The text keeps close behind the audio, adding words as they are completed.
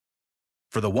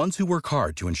For the ones who work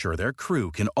hard to ensure their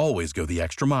crew can always go the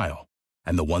extra mile,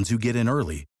 and the ones who get in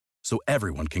early so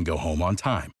everyone can go home on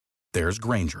time, there's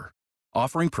Grainger,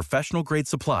 offering professional-grade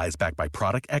supplies backed by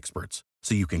product experts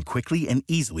so you can quickly and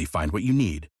easily find what you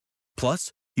need.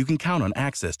 Plus, you can count on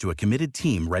access to a committed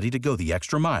team ready to go the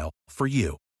extra mile for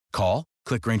you. Call,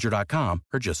 click Grainger.com,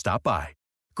 or just stop by.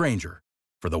 Grainger,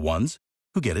 for the ones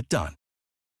who get it done.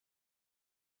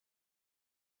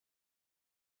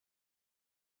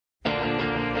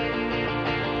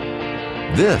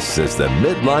 This is the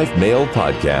Midlife Male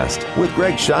Podcast with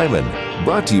Greg Scheinman,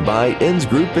 brought to you by Inns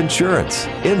Group Insurance.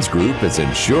 Inns Group is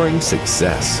insuring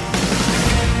success.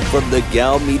 From the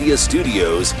Gal Media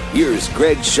Studios, here's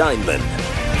Greg Scheinman.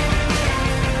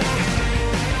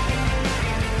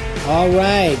 All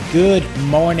right, good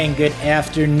morning, good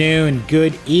afternoon,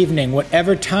 good evening,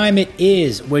 whatever time it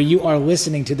is where you are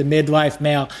listening to the Midlife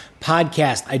Male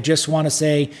Podcast. I just want to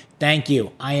say thank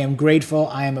you. I am grateful,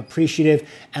 I am appreciative,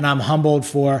 and I'm humbled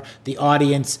for the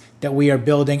audience that we are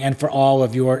building and for all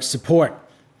of your support.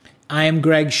 I am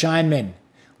Greg Scheinman.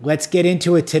 Let's get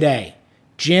into it today.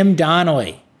 Jim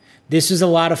Donnelly. This was a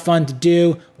lot of fun to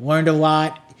do, learned a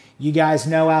lot. You guys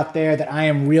know out there that I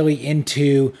am really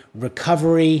into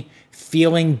recovery,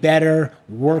 feeling better,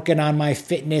 working on my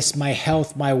fitness, my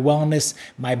health, my wellness,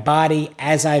 my body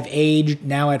as I've aged,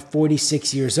 now at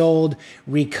 46 years old.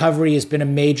 Recovery has been a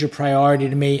major priority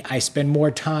to me. I spend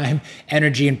more time,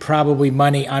 energy, and probably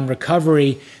money on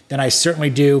recovery than I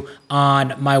certainly do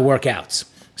on my workouts.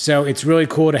 So it's really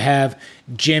cool to have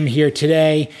Jim here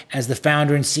today as the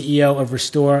founder and CEO of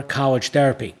Restore College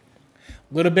Therapy.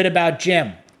 A little bit about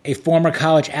Jim. A former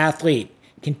college athlete,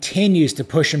 continues to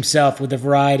push himself with a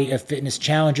variety of fitness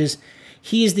challenges.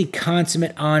 He is the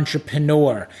consummate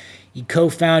entrepreneur. He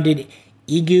co-founded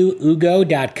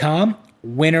EguUgo.com,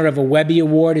 winner of a Webby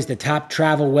Award as the top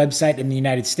travel website in the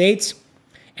United States.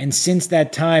 And since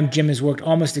that time, Jim has worked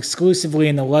almost exclusively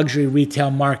in the luxury retail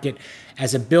market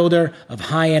as a builder of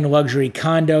high-end luxury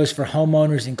condos for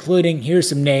homeowners, including, here's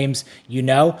some names you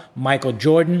know, Michael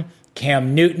Jordan,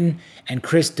 Cam Newton, and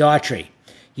Chris Daughtry.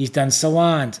 He's done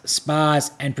salons,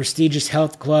 spas, and prestigious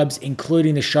health clubs,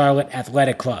 including the Charlotte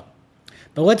Athletic Club.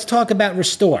 But let's talk about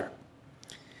Restore.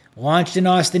 Launched in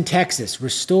Austin, Texas,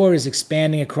 Restore is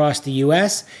expanding across the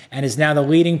U.S. and is now the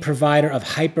leading provider of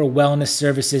hyper wellness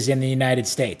services in the United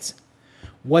States.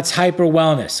 What's hyper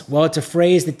wellness? Well, it's a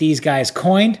phrase that these guys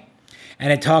coined,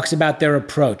 and it talks about their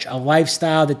approach, a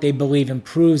lifestyle that they believe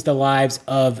improves the lives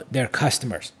of their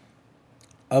customers,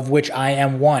 of which I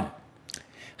am one.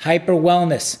 Hyper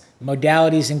wellness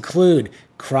modalities include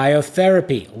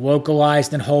cryotherapy,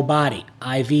 localized and whole body,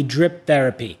 IV drip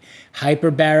therapy,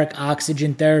 hyperbaric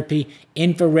oxygen therapy,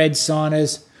 infrared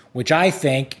saunas, which I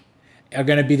think are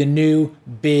going to be the new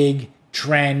big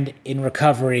trend in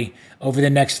recovery over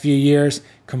the next few years.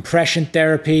 Compression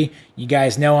therapy, you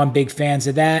guys know I'm big fans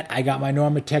of that. I got my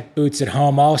Normatec boots at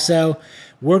home also.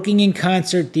 Working in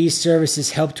concert, these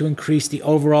services help to increase the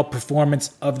overall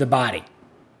performance of the body.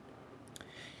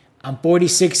 I'm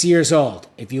 46 years old.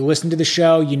 If you listen to the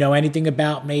show, you know anything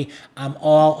about me. I'm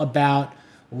all about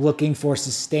looking for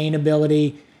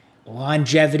sustainability,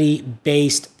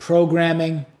 longevity-based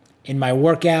programming in my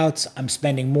workouts. I'm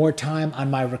spending more time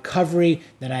on my recovery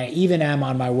than I even am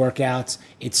on my workouts.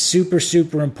 It's super,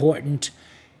 super important.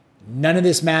 None of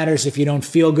this matters if you don't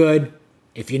feel good.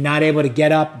 If you're not able to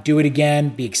get up, do it again.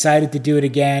 Be excited to do it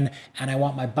again. And I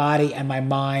want my body and my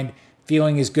mind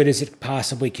feeling as good as it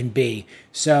possibly can be.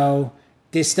 So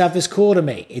this stuff is cool to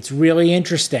me. It's really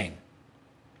interesting.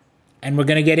 And we're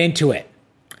going to get into it.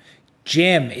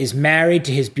 Jim is married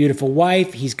to his beautiful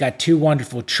wife. He's got 2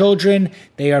 wonderful children.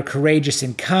 They are courageous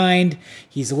and kind.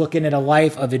 He's looking at a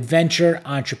life of adventure,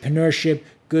 entrepreneurship,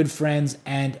 good friends,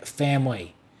 and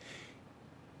family.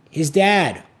 His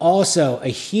dad, also a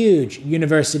huge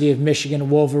University of Michigan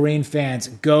Wolverine fans.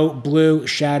 Go Blue,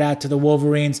 shout out to the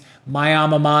Wolverines, my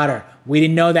alma mater. We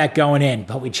didn't know that going in,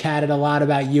 but we chatted a lot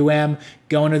about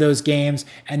going to those games,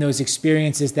 and those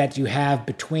experiences that you have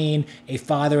between a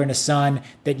father and a son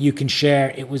that you can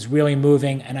share. It was really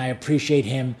moving, and I appreciate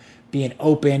him being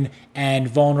open and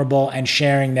vulnerable and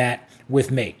sharing that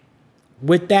with me.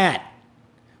 With that,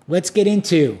 let's get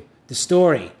into the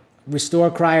story. Restore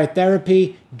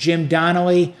Cryotherapy, Jim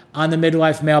Donnelly on the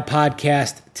Midlife Male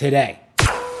Podcast today.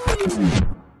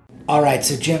 All right,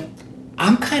 so Jim,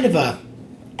 I'm kind of a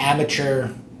amateur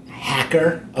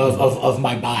hacker of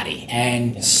my body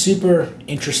and super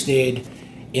interested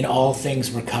in all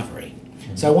things recovery.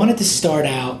 So I wanted to start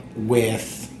out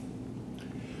with,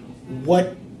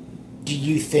 what do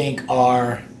you think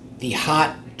are the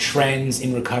hot trends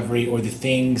in recovery, or the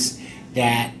things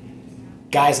that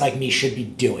guys like me should be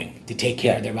doing to take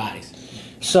care of their bodies?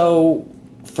 So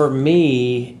for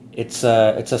me, it's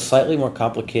a slightly more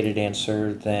complicated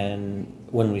answer than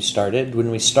when we started. When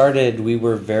we started, we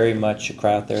were very much a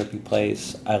cryotherapy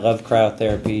place. I love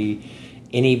cryotherapy.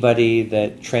 Anybody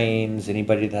that trains,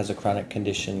 anybody that has a chronic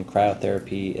condition,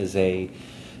 cryotherapy is a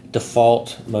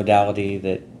default modality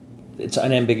that it's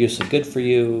unambiguously good for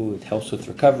you. It helps with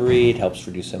recovery. It helps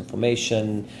reduce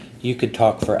inflammation. You could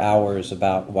talk for hours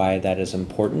about why that is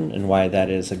important and why that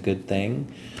is a good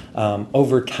thing.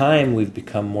 Over time, we've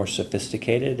become more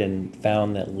sophisticated and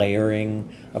found that layering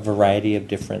a variety of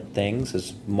different things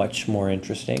is much more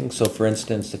interesting. So, for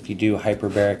instance, if you do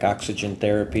hyperbaric oxygen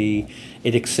therapy,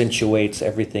 it accentuates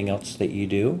everything else that you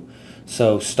do.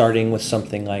 So starting with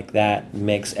something like that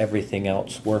makes everything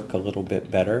else work a little bit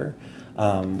better.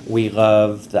 We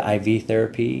love the IV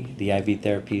therapy. The IV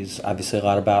therapy is obviously a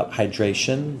lot about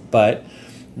hydration, but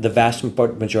the vast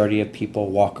majority of people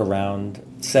walk around,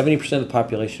 70% of the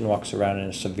population walks around in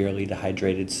a severely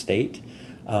dehydrated state.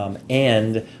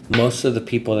 And most of the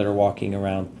people that are walking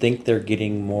around think they're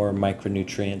getting more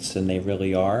micronutrients than they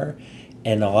really are.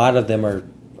 And a lot of them are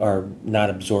not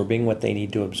absorbing what they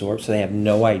need to absorb, so they have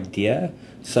no idea.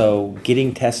 So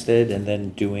getting tested and then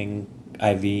doing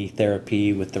IV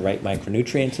therapy with the right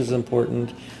micronutrients is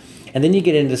important. And then you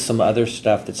get into some other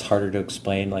stuff that's harder to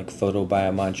explain, like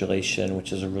photobiomodulation,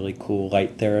 which is a really cool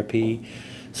light therapy.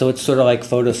 So it's sort of like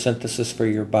photosynthesis for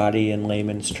your body in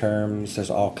layman's terms. There's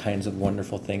all kinds of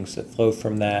wonderful things that flow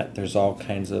from that. There's all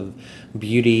kinds of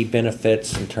beauty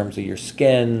benefits in terms of your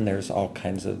skin. There's all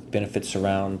kinds of benefits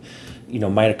around,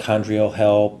 mitochondrial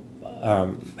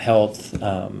health,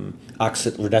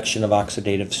 reduction of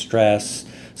oxidative stress.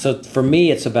 So for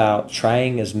me, it's about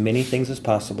trying as many things as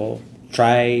possible.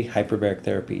 Try hyperbaric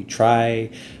therapy, try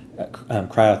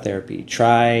cryotherapy,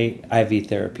 try IV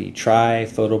therapy, try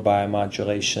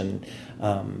photobiomodulation,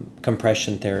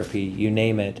 compression therapy, you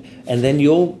name it. And then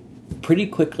you'll pretty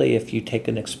quickly, if you take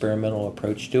an experimental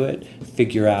approach to it,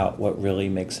 figure out what really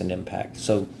makes an impact.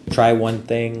 So try one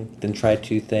thing, then try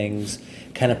two things,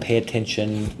 kind of pay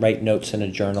attention, write notes in a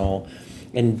journal,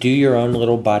 and do your own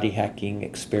little body hacking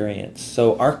experience.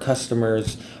 So our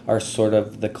customers are sort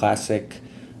of the classic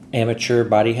amateur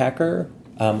body hacker,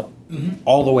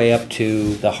 all the way up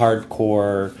to the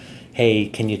hardcore, hey,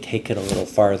 can you take it a little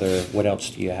farther? What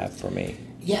else do you have for me?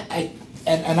 Yeah,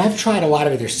 and I've tried a lot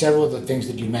of it. There's several of the things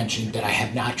that you mentioned that I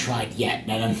have not tried yet,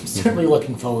 and I'm certainly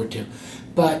looking forward to.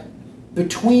 But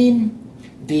between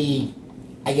the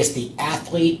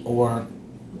athlete or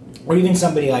even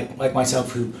somebody like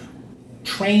myself who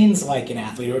trains like an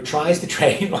athlete or tries to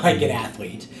train like an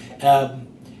athlete,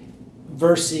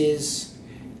 versus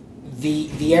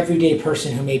the everyday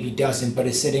person who maybe doesn't, but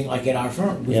is sitting like at our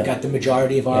firm. We've got the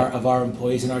majority of our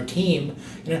employees in our team,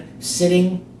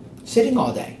 sitting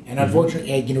all day, and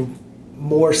unfortunately,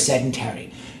 more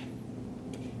sedentary.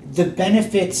 The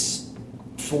benefits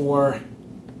for,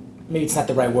 maybe it's not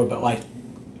the right word, but like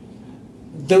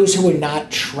those who are not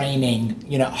training,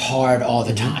 hard all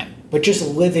the time, but just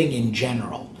living in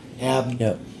general.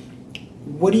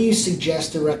 What do you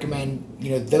suggest or recommend,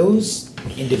 those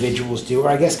individuals do, or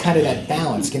I guess kind of that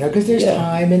balance, because there's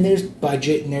time and there's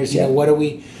budget and there's, what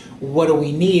do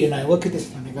we need? And I look at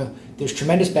this and I go, there's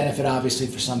tremendous benefit obviously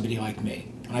for somebody like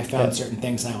me. And I found certain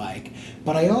things I like.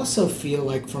 But I also feel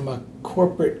like from a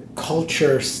corporate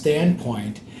culture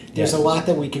standpoint, there's a lot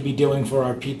that we could be doing for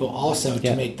our people also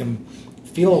to make them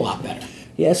feel a lot better.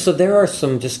 Yeah, so there are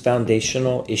some just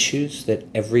foundational issues that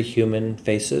every human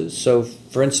faces. So,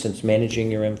 for instance,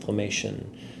 managing your inflammation,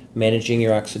 managing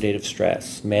your oxidative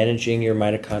stress, managing your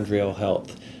mitochondrial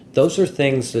health. Those are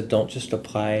things that don't just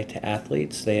apply to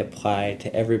athletes, they apply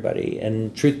to everybody.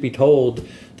 And truth be told,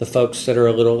 the folks that are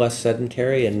a little less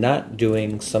sedentary and not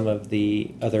doing some of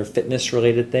the other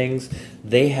fitness-related things,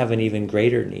 they have an even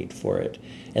greater need for it.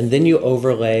 And then you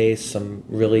overlay some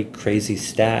really crazy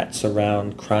stats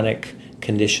around chronic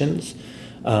conditions.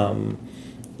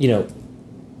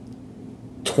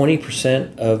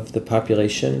 20% of the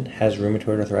population has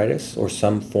rheumatoid arthritis or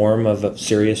some form of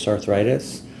serious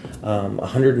arthritis.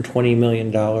 $120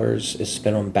 million is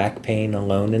spent on back pain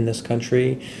alone in this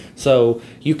country. So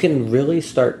you can really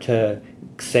start to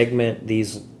segment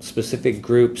these specific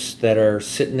groups that are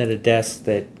sitting at a desk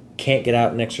that can't get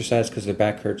out and exercise because their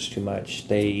back hurts too much.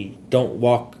 They don't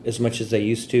walk as much as they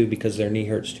used to because their knee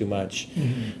hurts too much.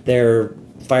 Their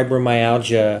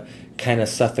fibromyalgia kind of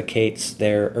suffocates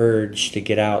their urge to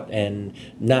get out and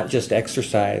not just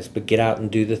exercise, but get out and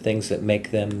do the things that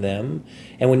make them them.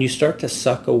 And when you start to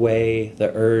suck away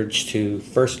the urge to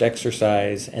first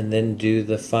exercise and then do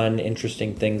the fun,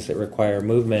 interesting things that require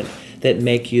movement that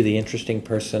make you the interesting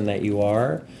person that you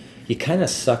are, you kind of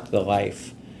suck the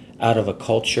life out of a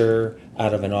culture,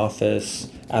 out of an office,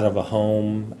 out of a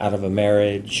home, out of a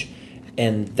marriage.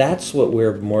 And that's what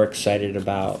we're more excited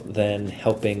about than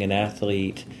helping an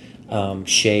athlete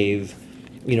shave,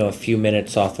 a few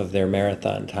minutes off of their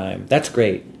marathon time. That's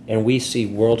great. And we see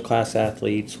world-class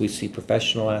athletes, we see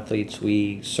professional athletes,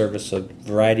 we service a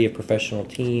variety of professional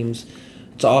teams.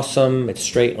 It's awesome, it's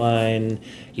straight line,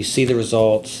 you see the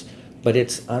results, but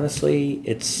it's honestly,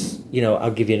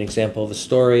 I'll give you an example of a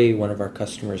story. One of our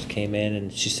customers came in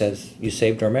and she says, "You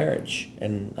saved our marriage."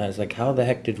 And I was like, "How the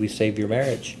heck did we save your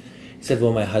marriage?" He said,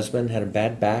 "Well, my husband had a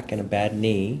bad back and a bad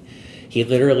knee. He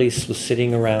literally was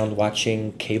sitting around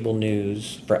watching cable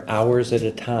news for hours at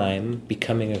a time,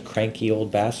 becoming a cranky old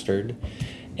bastard.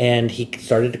 And he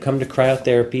started to come to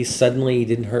cryotherapy. Suddenly, he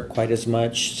didn't hurt quite as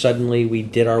much. Suddenly, we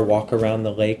did our walk around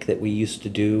the lake that we used to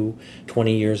do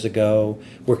 20 years ago.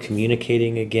 We're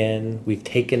communicating again. We've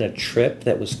taken a trip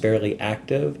that was fairly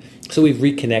active. So we've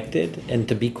reconnected. And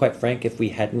to be quite frank, if we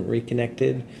hadn't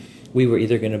reconnected, we were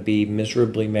either going to be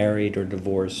miserably married or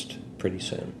divorced pretty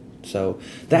soon. So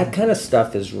that kind of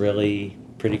stuff is really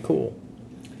pretty cool."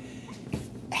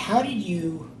 How did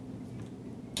you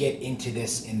get into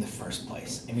this in the first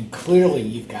place? I mean, clearly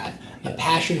you've got a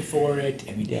passion for it.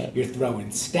 I mean, you're throwing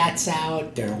stats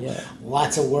out. There are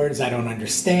lots of words I don't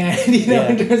understand.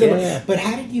 But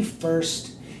how did you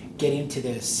first get into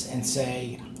this and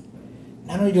say,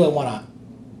 not only do I want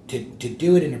to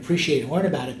do it and appreciate it and learn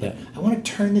about it, but I want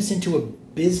to turn this into a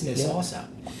business also?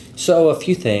 So a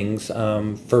few things.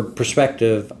 For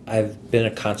perspective, I've been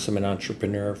a consummate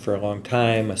entrepreneur for a long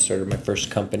time. I started my first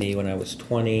company when I was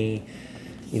 20.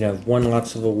 I've won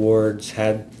lots of awards,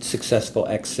 had successful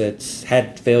exits,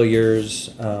 had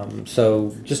failures.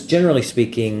 So just generally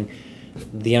speaking,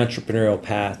 the entrepreneurial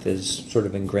path is sort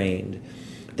of ingrained.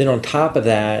 Then on top of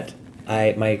that,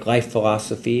 my life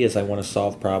philosophy is I want to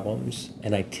solve problems,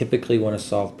 and I typically want to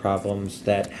solve problems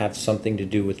that have something to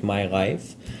do with my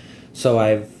life. So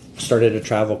I've started a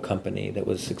travel company that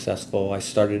was successful. I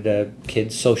started a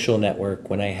kids' social network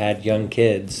when I had young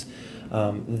kids.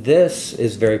 This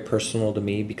is very personal to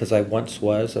me because I once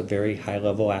was a very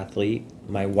high-level athlete.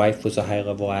 My wife was a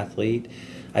high-level athlete.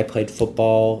 I played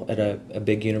football at a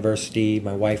big university.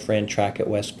 My wife ran track at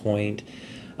West Point.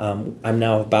 I'm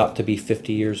now about to be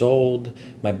 50 years old.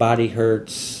 My body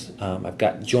hurts. I've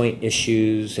got joint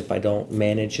issues if I don't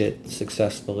manage it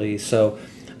successfully. So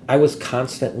I was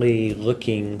constantly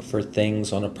looking for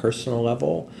things on a personal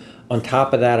level. On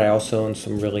top of that, I also own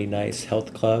some really nice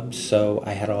health clubs. So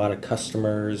I had a lot of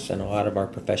customers and a lot of our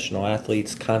professional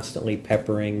athletes constantly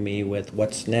peppering me with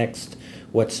what's next,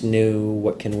 what's new,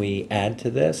 what can we add to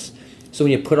this. So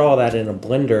when you put all that in a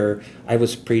blender, I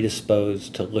was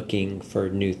predisposed to looking for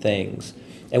new things.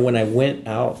 And when I went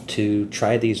out to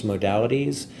try these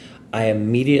modalities, I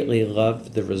immediately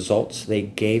loved the results they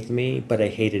gave me, but I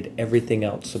hated everything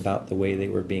else about the way they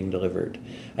were being delivered.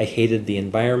 I hated the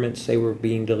environments they were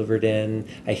being delivered in.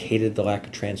 I hated the lack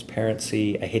of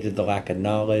transparency. I hated the lack of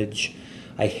knowledge.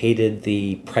 I hated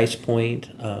the price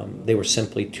point. They were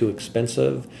simply too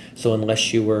expensive. So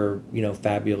unless you were,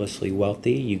 fabulously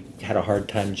wealthy, you had a hard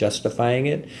time justifying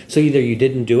it. So either you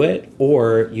didn't do it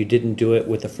or you didn't do it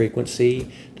with a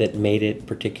frequency that made it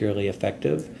particularly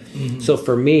effective. Mm-hmm. So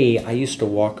for me, I used to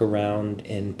walk around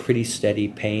in pretty steady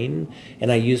pain.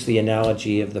 And I use the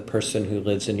analogy of the person who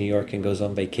lives in New York and goes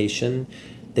on vacation.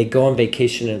 They go on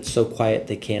vacation and it's so quiet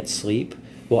they can't sleep.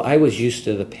 Well, I was used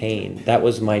to the pain. That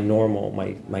was my normal,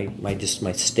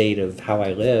 my state of how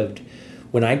I lived.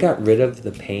 When I got rid of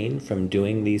the pain from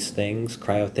doing these things,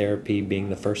 cryotherapy being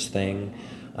the first thing,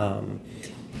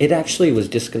 it actually was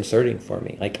disconcerting for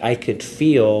me. Like I could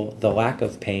feel the lack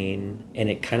of pain and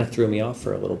it kind of threw me off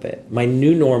for a little bit. My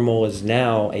new normal is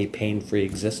now a pain-free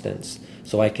existence.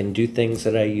 So I can do things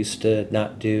that I used to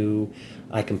not do.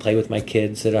 I can play with my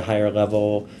kids at a higher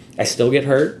level. I still get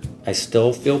hurt. I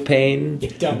still feel pain.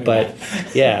 But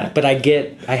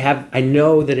I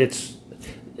know that it's,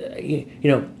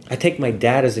 I take my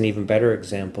dad as an even better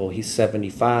example. He's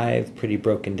 75, pretty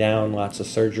broken down, lots of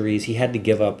surgeries. He had to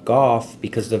give up golf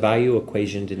because the value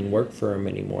equation didn't work for him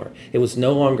anymore. It was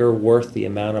no longer worth the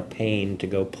amount of pain to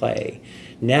go play.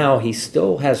 Now he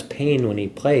still has pain when he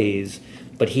plays,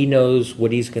 but he knows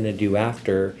what he's going to do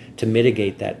after to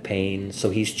mitigate that pain,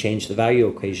 so he's changed the value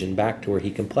equation back to where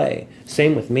he can play.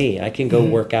 Same with me. I can go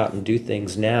work out and do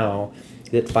things now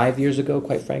that 5 years ago,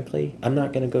 quite frankly, I'm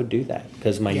not going to go do that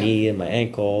because my knee and my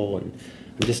ankle, and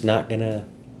I'm just not going to,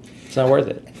 it's not worth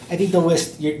it. I think the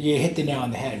list, you hit the nail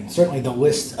on the head. And certainly the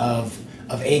list of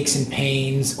aches and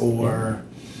pains or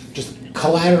just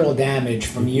collateral damage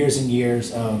from years and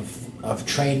years of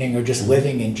training or just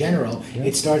living in general,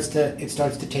 it starts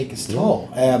to take its toll.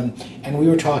 And we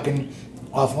were talking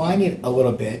offline a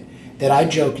little bit that I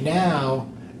joke now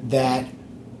that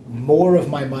more of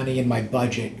my money and my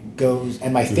budget goes,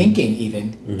 and my thinking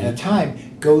even at a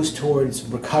time, goes towards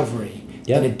recovery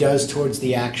than it does towards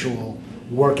the actual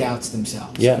workouts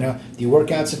themselves. You know, the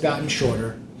workouts have gotten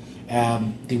shorter,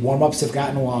 the warm-ups have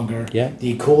gotten longer,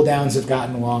 the cool-downs have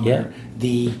gotten longer,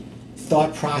 the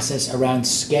thought process around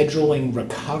scheduling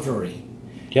recovery,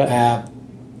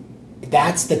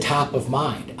 that's the top of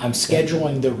mind. I'm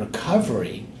scheduling the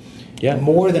recovery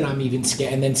more than I'm even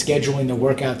and then scheduling the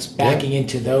workouts, backing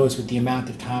into those with the amount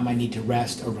of time I need to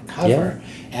rest or recover.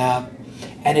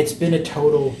 And it's been a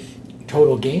total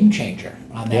game changer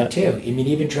on that too. I mean,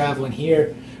 even traveling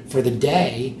here for the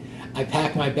day, I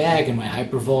pack my bag and my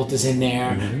Hypervolt is in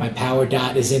there, my Power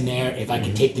Dot is in there. If I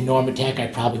could take the Normatec, I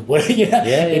probably would,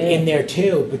 in there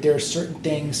too. But there are certain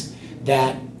things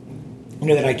that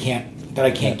that I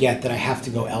can't get, that I have to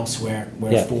go elsewhere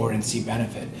for and see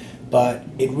benefit. But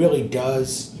it really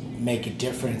does make a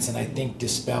difference, and I think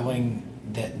dispelling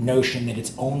that notion that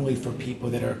it's only for people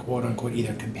that are quote unquote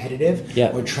either competitive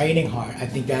or training hard. I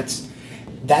think that's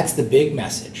the big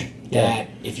message. That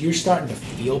if you're starting to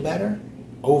feel better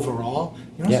overall,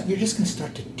 you're just going to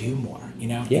start to do more,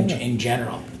 in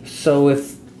general. So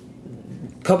if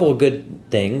a couple of good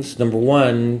things. Number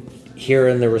one, here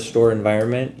in the Restore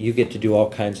environment, you get to do all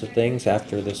kinds of things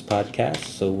after this podcast.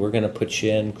 So we're going to put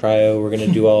you in cryo. We're going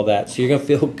to do all that. So you're going to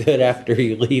feel good after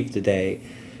you leave today.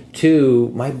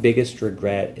 Two, my biggest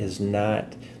regret is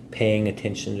not paying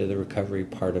attention to the recovery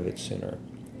part of it sooner.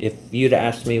 If you'd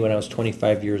asked me when I was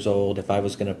 25 years old if I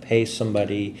was going to pay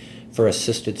somebody for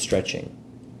assisted stretching,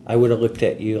 I would have looked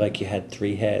at you like you had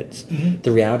three heads.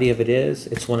 The reality of it is,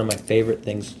 it's one of my favorite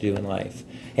things to do in life.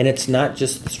 And it's not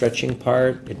just the stretching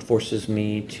part. It forces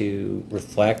me to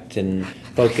reflect and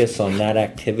focus on that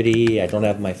activity. I don't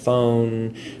have my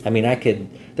phone. I mean,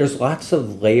 there's lots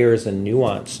of layers and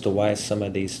nuance to why some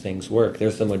of these things work.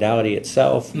 There's the modality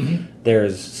itself.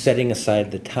 There's setting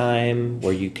aside the time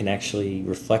where you can actually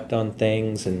reflect on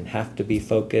things and have to be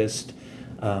focused.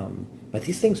 But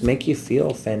these things make you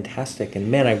feel fantastic. And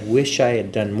man, I wish I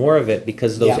had done more of it,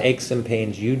 because those aches and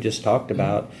pains you just talked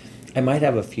about, I might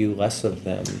have a few less of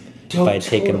them if I had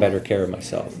taken better care of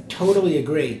myself. Totally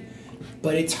agree.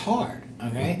 But it's hard,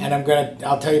 okay? And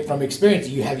I'll tell you from experience,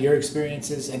 you have your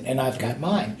experiences and I've got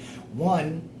mine.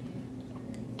 One,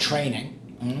 training.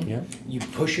 You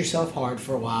push yourself hard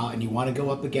for a while and you want to go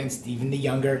up against even the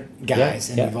younger guys,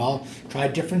 and you've all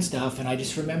tried different stuff. And I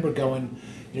just remember going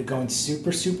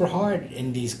super, super hard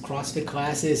in these CrossFit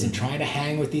classes and trying to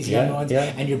hang with these young ones,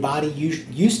 and your body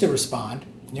used to respond.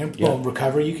 Boom,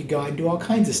 recovery, you could go out and do all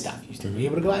kinds of stuff. You used to be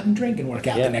able to go out and drink and work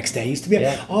out the next day. You used to be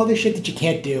all this shit that you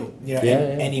can't do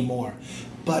anymore.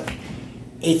 But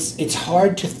it's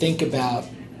hard to think about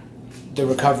the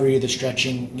recovery or the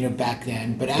stretching back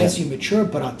then. But as you mature,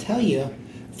 but I'll tell you,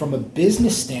 from a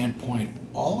business standpoint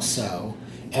also,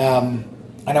 and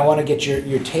I want to get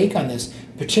your take on this,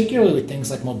 particularly with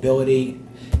things like mobility,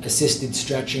 assisted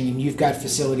stretching, and you've got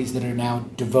facilities that are now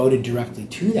devoted directly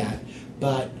to that.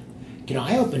 But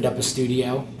I opened up a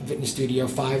fitness studio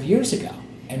 5 years ago,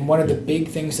 and one of the big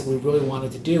things that we really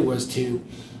wanted to do was to,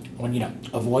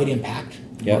 avoid impact,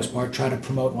 for the most part, try to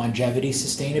promote longevity,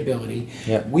 sustainability.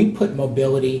 We put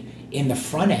mobility in the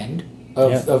front end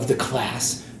of the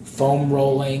class, foam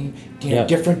rolling,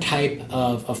 different type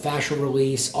of fascial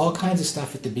release, all kinds of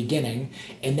stuff at the beginning,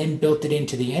 and then built it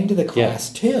into the end of the class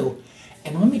too.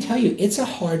 And let me tell you, it's a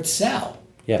hard sell.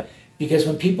 Because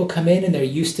when people come in and they're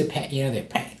used to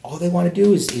pay, all they want to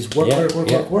do is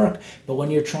work. But when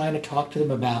you're trying to talk to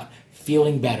them about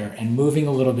feeling better and moving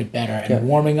a little bit better and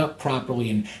warming up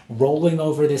properly and rolling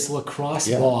over this lacrosse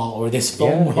ball or this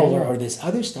foam roller or this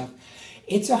other stuff,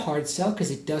 it's a hard sell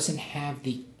because it doesn't have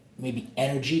the maybe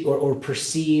energy or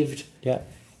perceived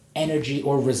energy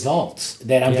or results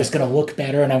that I'm just going to look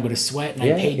better and I'm going to sweat and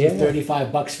I paid you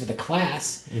 $35 for the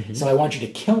class, so I want you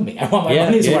to kill me. I want my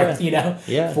money's worth,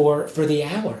 for the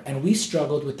hour. And we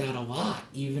struggled with that a lot.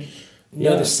 Even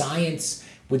the science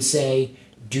would say,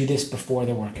 do this before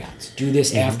the workouts, do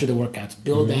this after the workouts,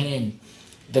 build that in.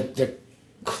 The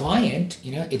client,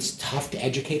 it's tough to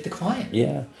educate the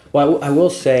client. Well, I will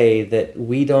say that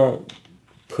we don't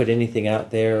put anything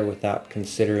out there without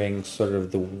considering sort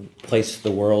of the place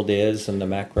the world is and the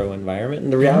macro environment.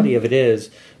 And the reality of it is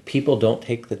people don't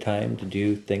take the time to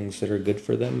do things that are good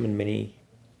for them in many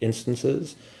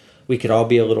instances. We could all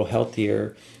be a little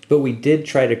healthier, but we did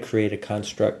try to create a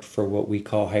construct for what we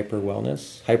call hyper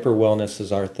wellness. Hyper wellness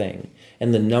is our thing.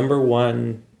 And the number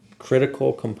one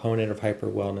critical component of hyper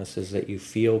wellness is that you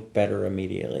feel better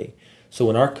immediately. So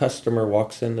when our customer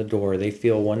walks in the door, they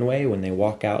feel one way. When they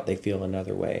walk out, they feel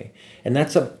another way. And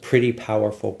that's a pretty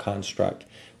powerful construct.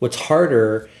 What's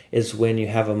harder is when you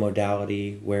have a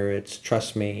modality where it's,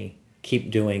 trust me, keep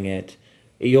doing it.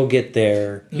 You'll get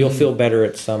there. You'll feel better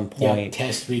at some point. Yeah,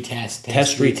 test, retest.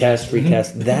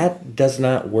 Retest. That does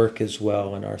not work as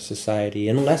well in our society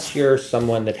unless you're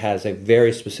someone that has a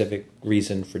very specific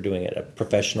reason for doing it, a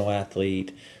professional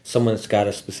athlete, someone that's got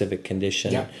a specific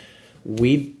condition. Yeah.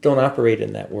 We don't operate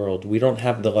in that world. We don't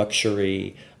have the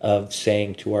luxury of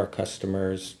saying to our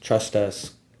customers, trust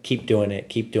us, keep doing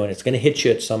it. It's going to hit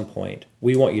you at some point.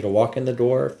 We want you to walk in the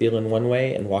door feeling one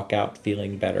way and walk out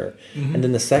feeling better. And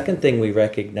then the second thing we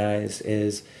recognize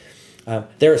is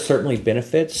there are certainly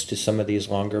benefits to some of these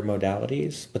longer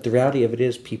modalities, but the reality of it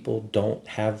is people don't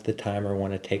have the time or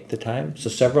want to take the time. So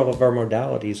several of our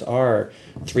modalities are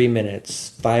 3 minutes,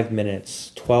 5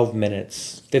 minutes, 12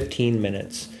 minutes, 15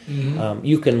 minutes.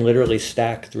 You can literally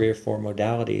stack 3 or 4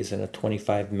 modalities in a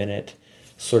 25-minute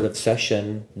sort of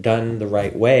session done the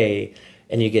right way,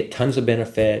 and you get tons of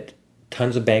benefit,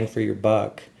 tons of bang for your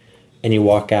buck, and you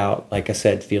walk out, like I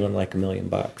said, feeling like $1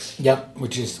 million. Yep,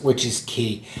 which is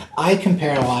key. I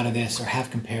compare a lot of this, or have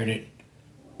compared it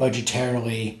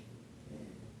budgetarily,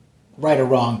 right or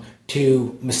wrong,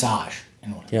 to massage.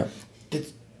 Yeah.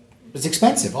 It's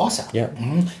expensive also. Yeah.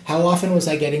 How often was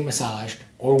I getting massaged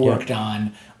or worked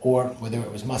on, or whether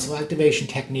it was muscle activation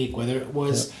technique, whether it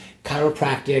was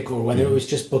chiropractic, or whether it was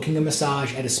just booking a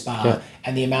massage at a spa,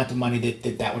 and the amount of money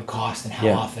that would cost and how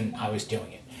often I was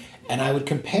doing it. And I would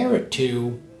compare it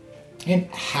to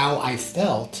how I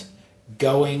felt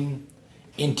going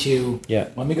into,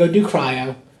 let me go do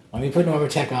cryo, let me put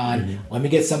Normatec on, let me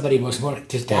get somebody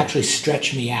to actually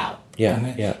stretch me out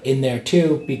in there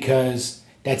too, because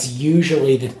that's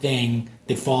usually the thing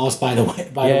that falls by the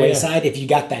wayside. If you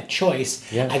got that choice,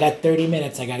 I got 30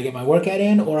 minutes, I got to get my workout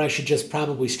in, or I should just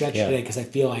probably stretch today because I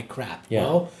feel like crap.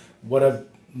 Well, what do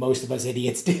most of us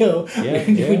idiots do?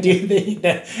 We do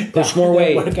the push more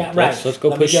weight. Workout. Let's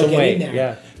go push some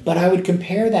weight. But I would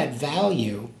compare that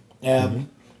value,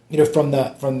 from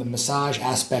the massage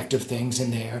aspect of things in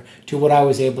there to what I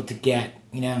was able to get,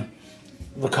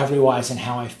 recovery wise and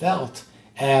how I felt.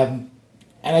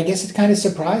 And I guess it kind of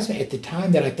surprised me at the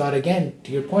time that I thought, again,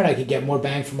 to your point, I could get more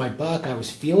bang for my buck. I was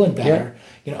feeling better,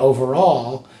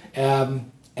 overall.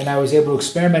 And I was able to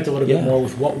experiment a little bit more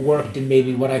with what worked and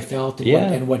maybe what I felt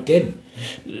and what didn't.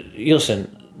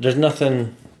 Listen, there's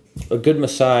nothing, a good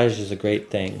massage is a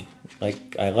great thing.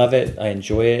 Like, I love it, I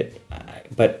enjoy it,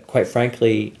 but quite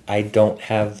frankly, I don't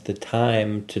have the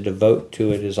time to devote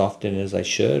to it as often as I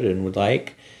should and would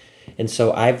like. And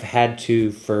so I've had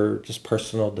to, for just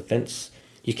personal defense,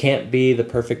 you can't be the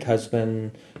perfect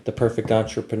husband, the perfect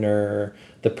entrepreneur,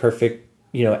 the perfect,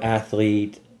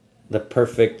 athlete, the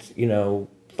perfect,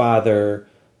 father.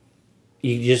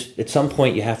 You just, at some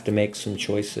point you have to make some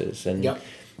choices.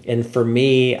 And for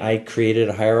me, I created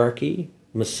a hierarchy.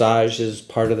 Massage is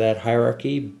part of that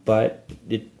hierarchy, but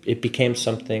it became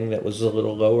something that was a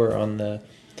little lower on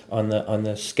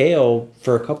the scale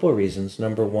for a couple of reasons.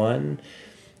 Number one,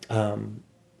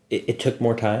 it took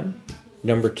more time.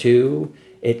 Number two,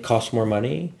 it cost more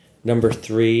money. Number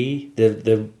three,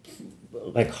 the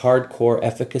hardcore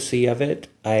efficacy of it,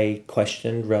 I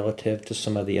questioned relative to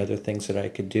some of the other things that I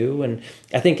could do. And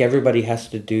I think everybody has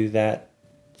to do that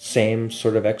same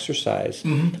sort of exercise.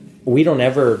 We don't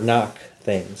ever knock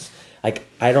things. Like,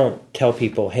 I don't tell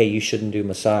people, hey, you shouldn't do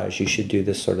massage, you should do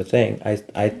this sort of thing.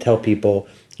 I tell people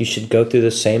you should go through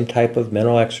the same type of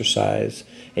mental exercise,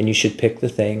 and you should pick the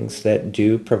things that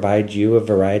do provide you a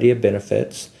variety of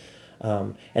benefits,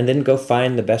 and then go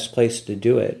find the best place to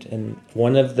do it. And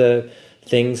one of the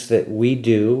things that we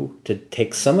do to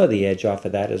take some of the edge off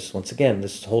of that is, once again,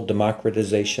 this whole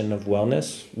democratization of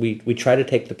wellness. We try to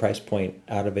take the price point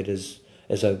out of it as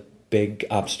a big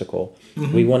obstacle.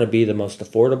 We want to be the most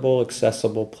affordable,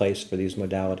 accessible place for these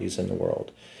modalities in the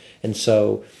world. And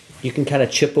so you can kind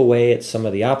of chip away at some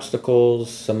of the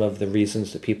obstacles, some of the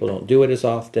reasons that people don't do it as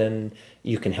often.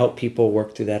 You can help people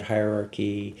work through that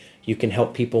hierarchy. You can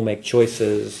help people make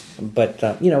choices.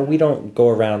 But, we don't go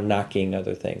around knocking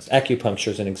other things. Acupuncture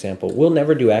is an example. We'll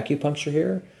never do acupuncture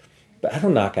here But I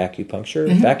don't knock acupuncture.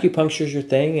 If acupuncture is your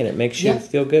thing and it makes you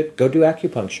feel good, go do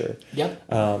acupuncture. Yep.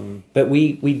 But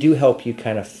we do help you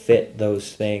kind of fit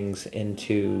those things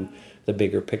into the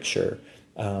bigger picture.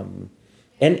 And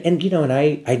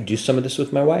I do some of this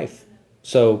with my wife.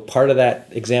 So part of that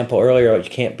example earlier, you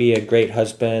can't be a great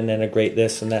husband and a great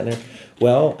this and that. And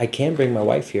well, I can bring my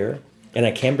wife here, and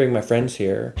I can bring my friends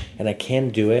here, and I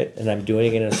can do it, and I'm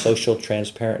doing it in a social,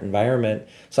 transparent environment.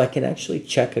 So I can actually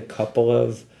check a couple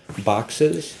of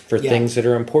boxes for things that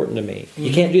are important to me.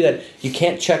 You can't do that. You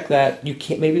can't check that. You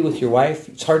can't, maybe with your wife,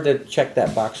 it's hard to check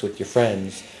that box with your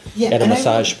friends at a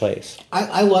massage place.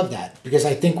 I love that, because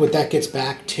I think what that gets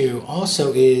back to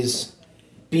also is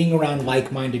being around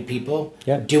like-minded people,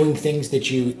 doing things that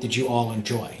you all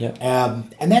enjoy.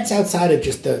 And that's outside of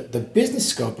just the business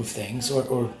scope of things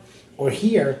or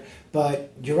here,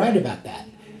 but you're right about that.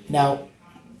 Now,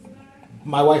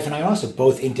 my wife and I are also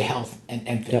both into health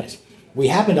and fitness. We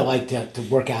happen to like to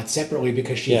work out separately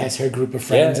because she has her group of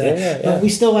friends. But we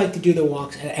still like to do the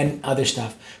walks and other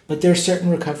stuff. But there are certain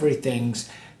recovery things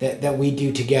that we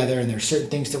do together, and there are certain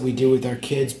things that we do with our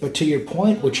kids. But to your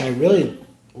point, which I really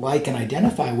like and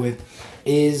identify with,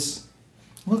 is,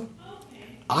 look,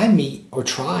 I meet or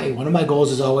try. One of my goals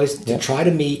is always to try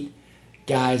to meet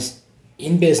guys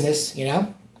in business,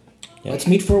 Let's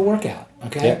meet for a workout,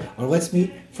 okay? Or let's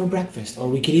meet for breakfast. Or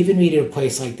we could even meet at a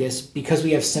place like this because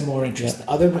we have similar interests.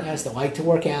 Other guys that like to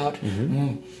work out,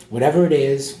 whatever it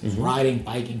is, riding,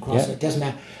 biking, crossfit, it doesn't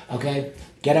matter, okay?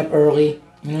 Get up early.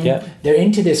 They're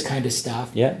into this kind of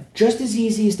stuff. Just as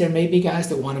easy as there may be guys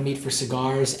that want to meet for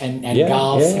cigars and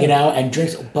golf, and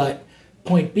drinks. But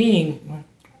point being,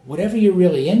 whatever you're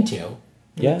really into,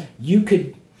 you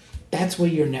could... That's where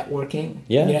your networking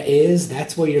is.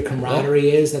 That's where your camaraderie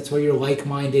is. That's where your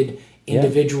like-minded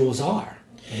individuals are.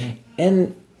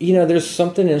 And, there's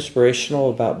something inspirational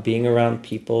about being around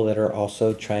people that are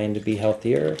also trying to be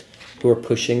healthier, who are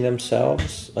pushing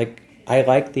themselves. Like, I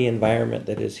like the environment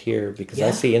that is here because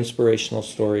I see inspirational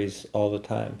stories all the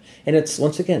time. And it's,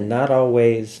 once again, not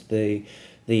always the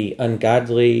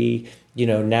ungodly,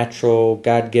 natural,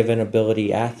 God-given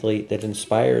ability athlete that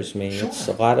inspires me. It's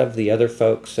a lot of the other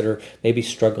folks that are maybe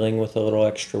struggling with a little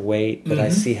extra weight, but I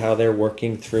see how they're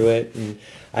working through it. And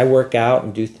I work out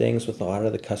and do things with a lot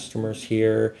of the customers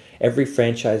here. Every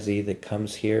franchisee that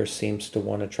comes here seems to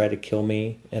want to try to kill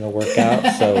me in a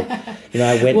workout. So, I went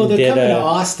and did... Well, they're coming to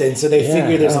Austin, so they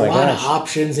figure there's a lot of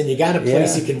options, and you got a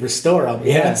place you can restore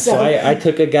them. So I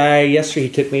took a guy yesterday,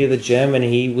 he took me to the gym, and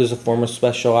he was a former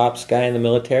special ops guy in the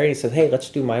military. He said, hey, let's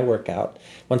do my workout.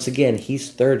 Once again, he's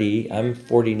 30, I'm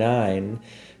 49,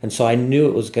 and so I knew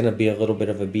it was going to be a little bit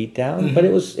of a beatdown, but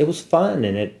it was fun,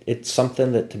 and it's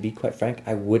something that, to be quite frank,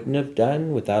 I wouldn't have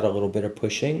done without a little bit of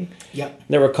pushing.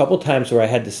 There were a couple times where I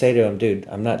had to say to him, dude,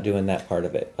 I'm not doing that part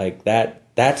of it. Like,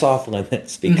 that's off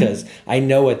limits, because I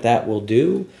know what that will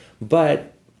do.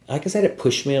 But like I said, it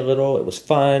pushed me a little. It was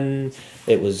fun.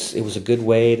 It was a good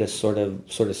way to sort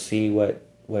of see what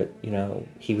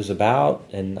he was about,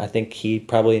 and I think he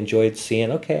probably enjoyed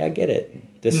seeing, okay, I get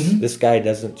it. This guy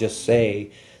doesn't just say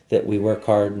that we work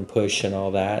hard and push and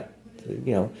all that.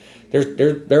 There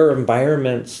are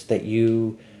environments that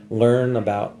you learn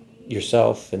about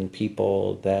yourself and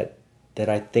people that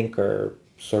I think are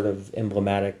sort of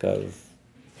emblematic of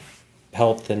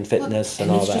health and fitness and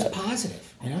all that. It's just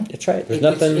positive, That's right. There's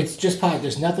nothing. It's just positive.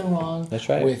 There's nothing wrong. That's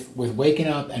right. With waking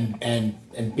up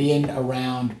and being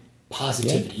around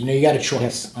positivity. You got a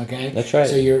choice, okay? That's right.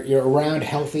 So you're around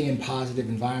healthy and positive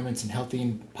environments and healthy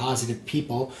and positive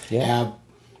people.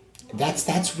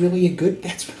 That's really a good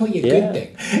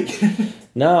good thing.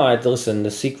 No, listen,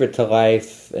 the secret to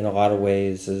life in a lot of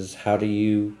ways is how do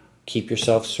you keep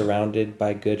yourself surrounded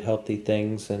by good, healthy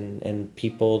things and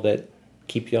people that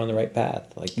keep you on the right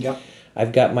path. Like,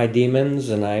 I've got my demons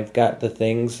and I've got the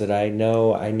things that I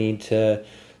know I need to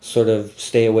sort of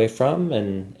stay away from,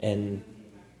 and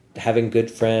having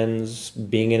good friends,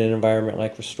 being in an environment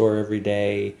like Restore every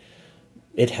day,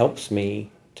 it helps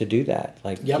me to do that.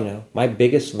 Like, my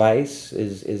biggest vice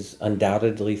is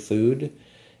undoubtedly food.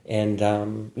 And,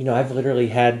 I've literally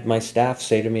had my staff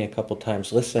say to me a couple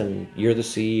times, listen, you're the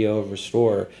CEO of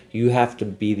Restore. You have to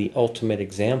be the ultimate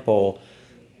example.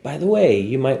 By the way,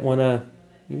 you might want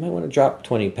to drop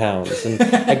 20 pounds. And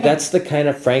like, that's the kind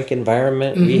of frank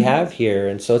environment we have here.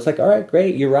 And so it's like, all right,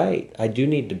 great. You're right. I do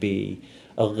need to be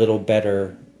a little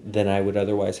better than I would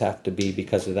otherwise have to be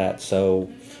because of that.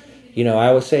 So, I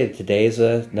always say today's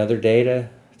another day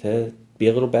to be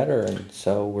a little better. And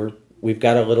so we've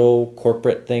got a little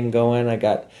corporate thing going. I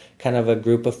got kind of a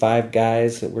group of 5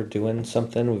 guys that we're doing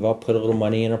something. We've all put a little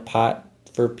money in a pot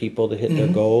for people to hit their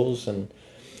goals. And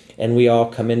and we all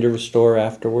come into restore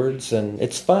afterwards, and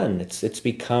it's fun. It's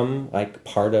become like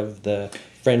part of the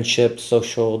friendship,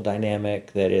 social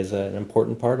dynamic that is an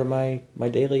important part of my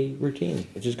daily routine,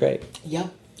 which is great.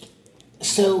 Yep.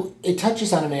 So it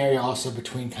touches on an area also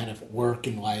between kind of work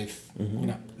and life,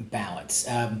 balance.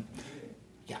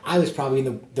 I was probably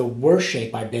in the worst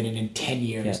shape I've been in 10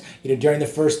 years. Yeah. During the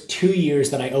first 2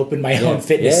 years that I opened my own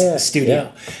fitness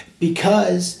studio,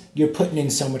 because you're putting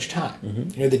in so much time.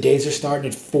 The days are starting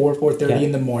at 4:30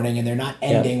 in the morning, and they're not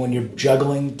ending when you're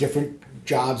juggling different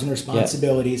jobs and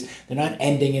responsibilities. They're not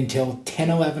ending until 10,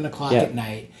 11 o'clock at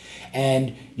night.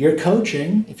 And you're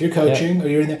coaching, if you're coaching, or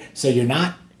you're in there, so you're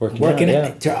not working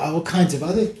to all kinds of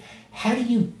other. How do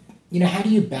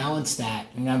you balance that?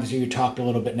 And obviously you talked a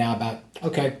little bit now about,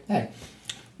 okay, hey,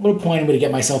 a little point, I'm going to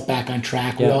get myself back on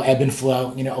track. We all ebb and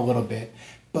flow, a little bit.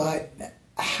 But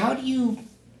how do you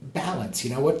balance?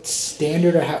 What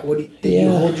standard or what do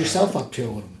you hold yourself up to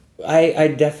a little? I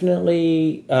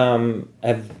definitely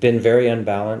have been very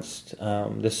unbalanced.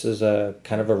 This is a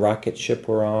kind of a rocket ship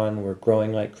we're on. We're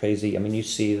growing like crazy. I mean, you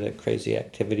see the crazy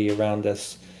activity around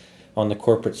us on the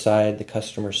corporate side, the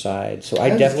customer side. So I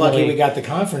definitely lucky we got the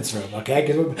conference room, okay?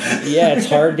 It's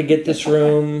hard to get this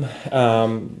room,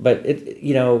 but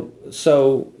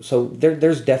so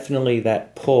there's definitely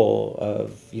that pull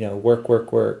of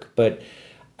work. But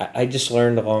I just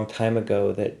learned a long time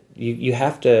ago that you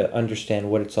have to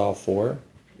understand what it's all for.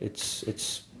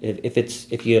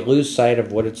 If you lose sight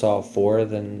of what it's all for,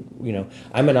 then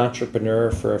I'm an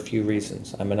entrepreneur for a few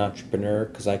reasons. I'm an entrepreneur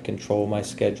because I control my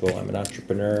schedule. I'm an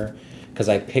entrepreneur because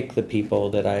I pick the people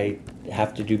that I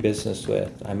have to do business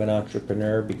with. I'm an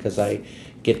entrepreneur because I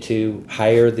get to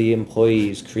hire the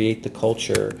employees, create the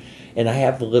culture, and I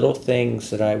have little things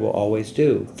that I will always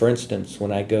do. For instance,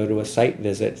 when I go to a site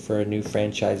visit for a new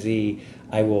franchisee,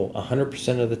 I will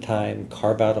 100% of the time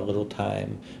carve out a little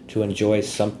time to enjoy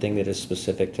something that is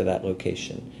specific to that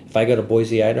location. If I go to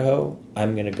Boise, Idaho,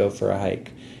 I'm going to go for a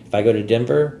hike. If I go to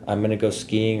Denver, I'm going to go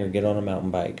skiing or get on a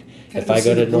mountain bike. If I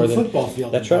go to northern football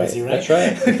field, that's in right. Boise, right. That's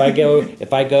right. If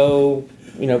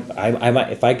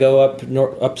I go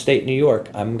upstate New York,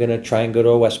 I'm going to try and go to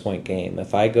a West Point game.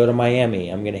 If I go to Miami,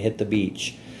 I'm going to hit the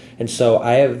beach. And so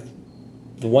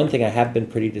the one thing I have been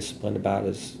pretty disciplined about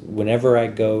is whenever I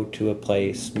go to a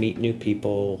place, meet new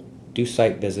people, do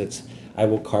site visits, I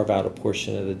will carve out a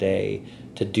portion of the day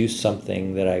to do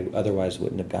something that I otherwise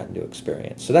wouldn't have gotten to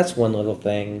experience. So that's one little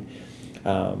thing.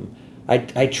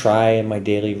 I try in my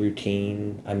daily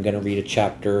routine, I'm going to read a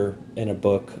chapter in a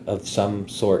book of some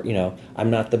sort. I'm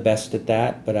not the best at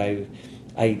that, but I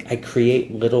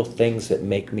create little things that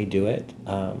make me do it.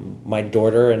 My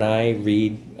daughter and I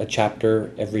read a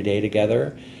chapter every day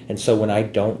together. And so when I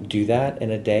don't do that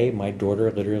in a day, my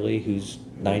daughter literally, who's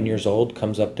 9 years old,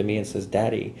 comes up to me and says,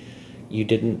 "Daddy, you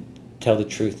didn't tell the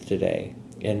truth today."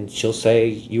 And she'll say,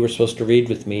 "You were supposed to read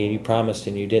with me and you promised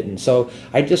and you didn't." So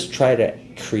I just try to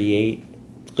create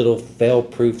little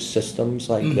fail-proof systems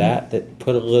like that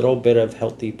put a little bit of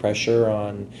healthy pressure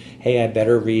on, hey, I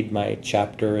better read my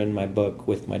chapter in my book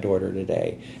with my daughter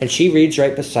today. And she reads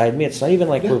right beside me. It's not even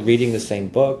like we're reading the same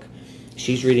book.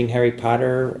 She's reading Harry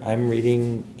Potter. I'm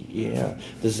reading,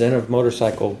 the Zen of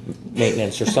motorcycle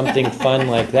maintenance or something fun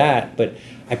like that. But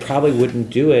I probably wouldn't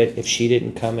do it if she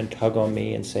didn't come and tug on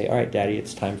me and say, "All right, Daddy,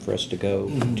 it's time for us to go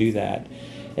do that."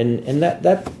 And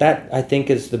that I think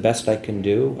is the best I can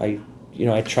do. I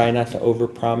try not to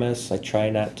overpromise. I try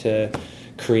not to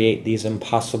create these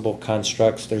impossible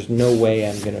constructs. There's no way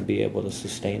I'm going to be able to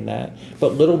sustain that.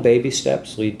 But little baby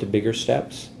steps lead to bigger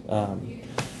steps. I'm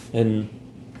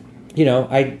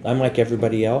like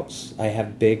everybody else. I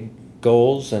have big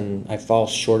goals and I fall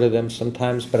short of them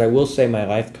sometimes. But I will say my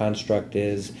life construct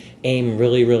is aim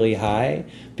really, really high,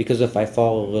 because if I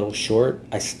fall a little short,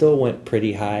 I still went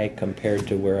pretty high compared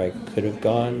to where I could have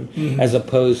gone, as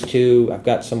opposed to I've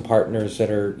got some partners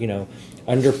that are,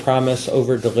 under promise,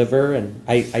 over deliver. And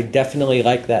I definitely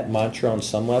like that mantra on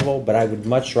some level, but I would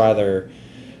much rather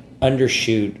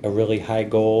undershoot a really high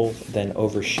goal than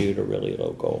overshoot a really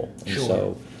low goal. And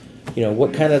so,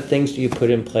 what kind of things do you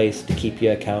put in place to keep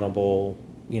you accountable,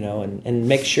 and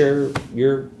make sure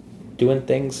you're doing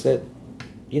things that,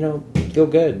 feel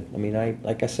good. I mean, I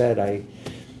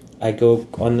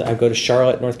go to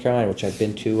Charlotte, North Carolina, which I've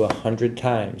been to 100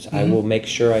 times. I will make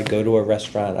sure I go to a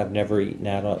restaurant I've never eaten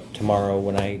at tomorrow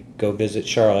when I go visit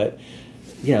Charlotte.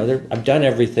 I've done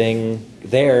everything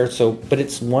there. So, but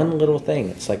it's one little thing.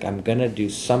 It's like I'm gonna do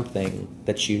something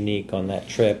that's unique on that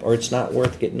trip, or it's not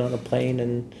worth getting on a plane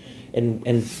and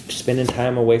spending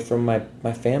time away from my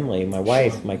family, my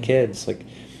wife, my kids. Like,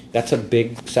 that's a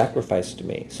big sacrifice to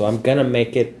me. So I'm gonna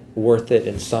make it worth it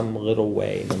in some little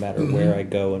way, no matter where I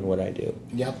go and what I do.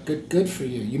 Yep, good for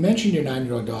you. You mentioned your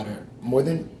 9-year-old daughter. More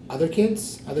than other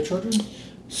kids, other children?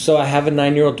 So I have a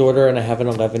 9-year-old daughter and I have an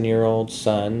 11-year-old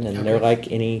son, and they're like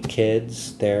any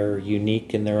kids. They're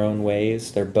unique in their own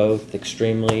ways. They're both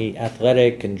extremely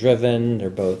athletic and driven. They're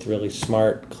both really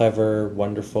smart, clever,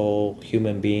 wonderful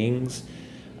human beings.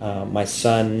 My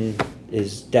son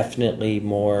is definitely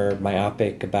more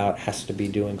myopic about has to be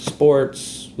doing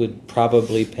sports, would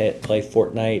probably play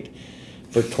Fortnite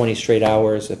for 20 straight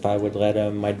hours if I would let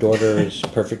him. My daughter is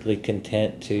perfectly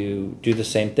content to do the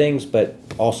same things, but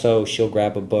also she'll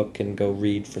grab a book and go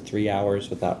read for 3 hours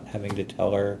without having to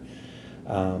tell her.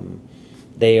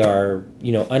 They are,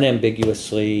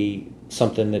 unambiguously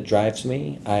something that drives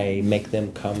me. I make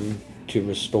them come to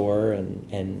restore,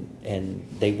 and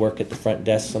they work at the front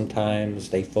desk sometimes.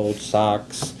 They fold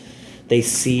socks. They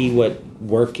see what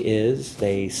work is.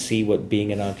 They see what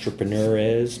being an entrepreneur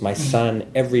is. My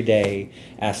son every day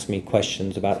asks me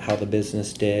questions about how the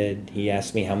business did. He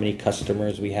asks me how many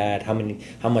customers we had,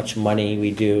 how much money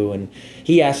we do, and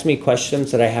he asks me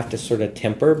questions that I have to sort of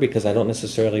temper because I don't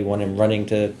necessarily want him running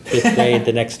to 5th grade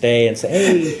the next day and say,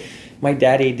 "Hey, my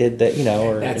daddy did that,"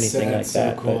 or anything like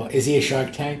that. So cool. But is he a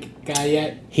Shark Tank guy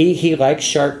yet? He likes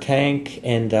Shark Tank,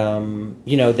 and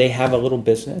they have a little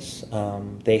business.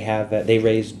 They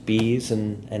raise bees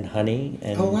and honey,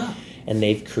 and oh wow. And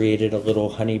they've created a little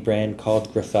honey brand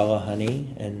called Grafella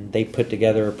Honey, and they put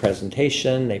together a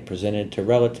presentation. They present it to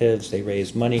relatives. They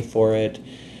raise money for it.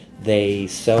 They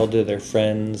sell to their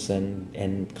friends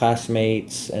and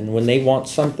classmates, and when they want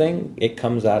something, it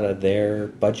comes out of their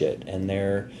budget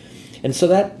and so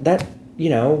that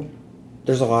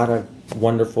there's a lot of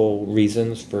wonderful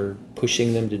reasons for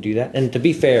pushing them to do that. And to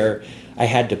be fair, I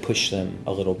had to push them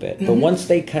a little bit. But once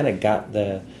they kind of got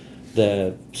the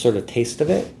sort of taste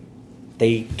of it,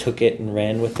 they took it and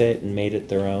ran with it and made it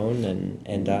their own.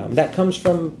 And that comes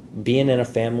from being in a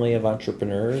family of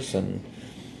entrepreneurs. And,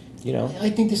 I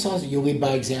think this also, you lead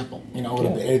by example, a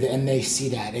little bit, and they see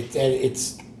that.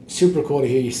 It's super cool to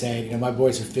hear you say, my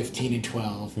boys are 15 and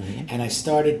 12, and I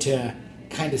started to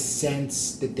kind of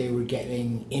sense that they were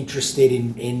getting interested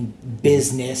in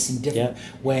business and different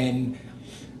when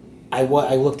I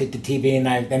looked at the TV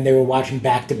and they were watching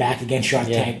back to back against Shark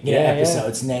Tank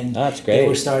episodes, and then that's great. They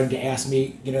were starting to ask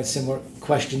me similar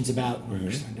questions about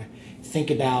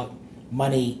think about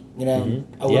money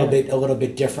a little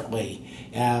bit differently.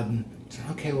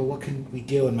 Okay, well, what can we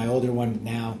do? And my older one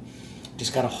now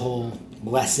just got a whole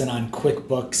lesson on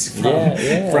QuickBooks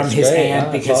from his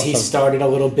aunt because he started a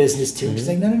little business too. He's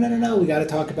like, no, we got to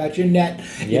talk about your net,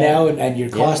 and your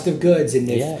cost of goods, and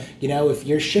if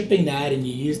you're shipping that and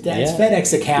you use Dad's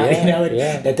FedEx account,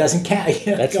 that doesn't count.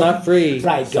 That's not free,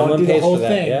 right? Someone don't do the whole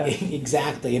thing.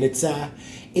 Exactly, and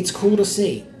it's cool to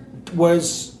see.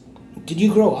 Did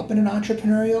you grow up in an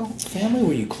entrepreneurial family?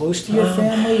 Were you close to your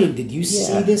family? And did you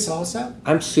see this also?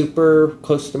 I'm super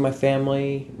close to my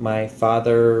family. My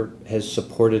father has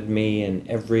supported me in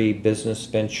every business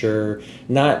venture,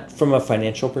 not from a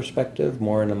financial perspective,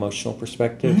 more an emotional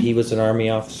perspective. He was an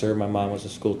Army officer. My mom was a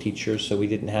school teacher, so we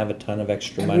didn't have a ton of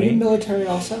extra money. Were you military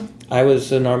also? I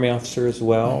was an Army officer as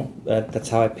well. That's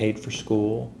how I paid for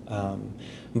school.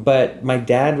 But my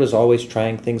dad was always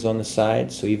trying things on the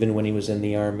side, so even when he was in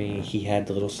the Army, he had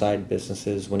the little side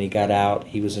businesses. When he got out,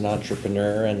 he was an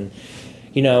entrepreneur, and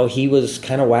he was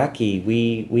kind of wacky.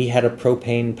 We had a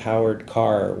propane-powered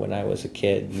car when I was a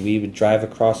kid. We would drive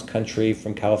across country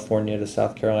from California to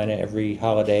South Carolina every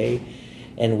holiday,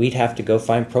 and we'd have to go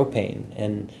find propane.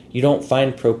 And you don't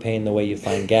find propane the way you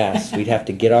find gas. We'd have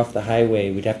to get off the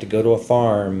highway. We'd have to go to a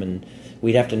farm, and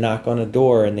we'd have to knock on a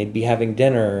door, and they'd be having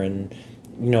dinner, and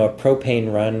a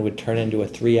propane run would turn into a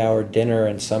 3-hour dinner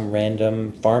in some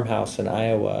random farmhouse in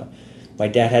Iowa. My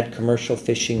dad had commercial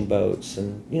fishing boats,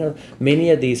 and many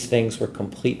of these things were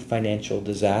complete financial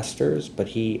disasters, but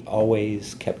he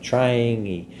always kept trying.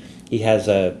 He has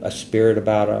a spirit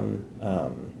about him.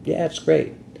 It's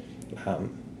great.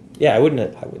 I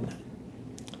wouldn't.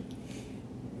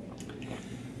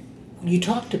 You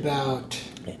talked about...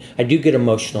 I do get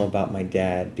emotional about my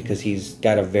dad because he's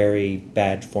got a very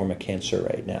bad form of cancer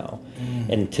right now.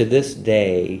 And to this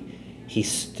day, he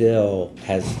still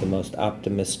has the most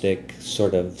optimistic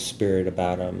sort of spirit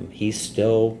about him. He's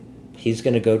going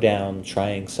to go down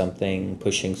trying something,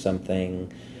 pushing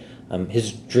something.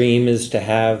 His dream is to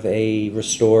have a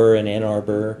restore in Ann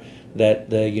Arbor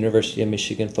that the University of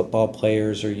Michigan football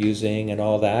players are using and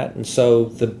all that. And so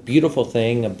the beautiful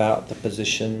thing about the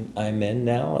position I'm in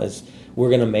now is we're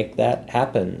going to make that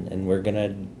happen, and we're going to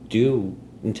do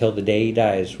until the day he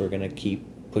dies. We're going to keep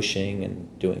pushing and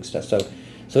doing stuff.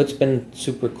 So it's been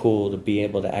super cool to be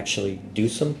able to actually do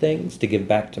some things to give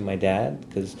back to my dad,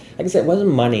 because, like I said, it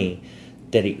wasn't money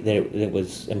that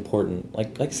was important.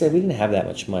 Like I said, we didn't have that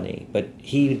much money, but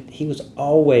he was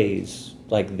always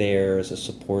like there as a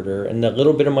supporter, and the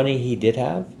little bit of money he did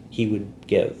have, he would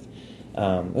give.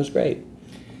 It was great.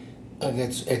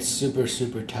 It's super,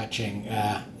 super touching.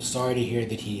 Sorry to hear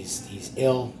that he's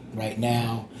ill right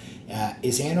now.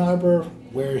 Is Ann Arbor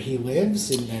where he lives,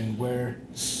 and where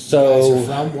you guys are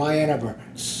from? Why Ann Arbor?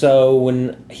 So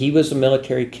when he was a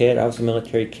military kid, I was a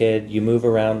military kid, you move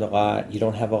around a lot. You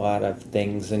don't have a lot of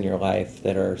things in your life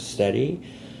that are steady.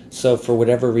 So for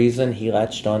whatever reason, he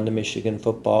latched on to Michigan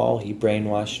football. He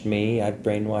brainwashed me. I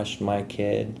brainwashed my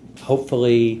kid.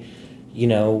 Hopefully,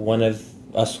 one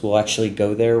of us will actually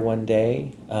go there one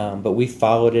day. But we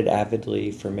followed it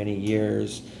avidly for many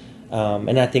years.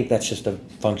 And I think that's just a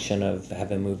function of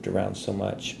having moved around so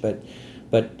much. But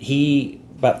he,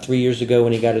 about 3 years ago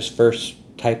when he got his first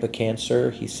type of cancer,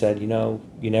 he said, you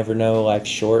never know, life's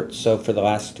short. So for the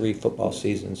last 3 football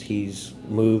seasons, he's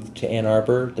moved to Ann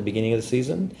Arbor at the beginning of the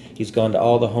season. He's gone to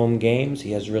all the home games.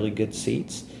 He has really good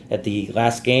seats. At the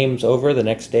last game's over, the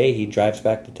next day, he drives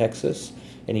back to Texas,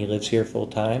 and he lives here full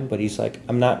time. But he's like,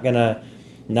 I'm not going to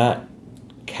not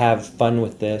have fun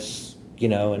with this,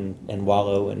 and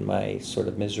wallow in my sort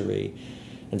of misery.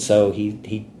 And so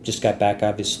he just got back,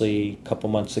 obviously, a couple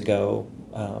months ago.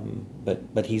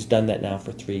 But he's done that now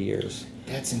for 3 years.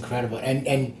 That's incredible.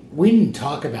 And we didn't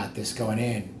talk about this going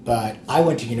in, but I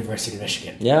went to University of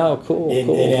Michigan. Yeah, cool. In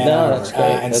Ann Arbor. That's great.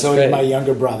 And so did my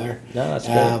younger brother. No, that's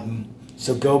great.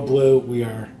 So go blue. We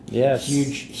are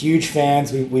huge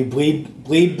fans. We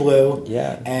bleed blue.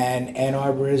 Yeah. And Ann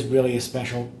Arbor is really a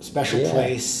special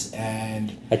place.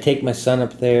 And I take my son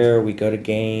up there. We go to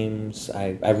games.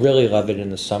 I really love it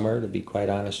in the summer, to be quite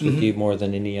honest with you, more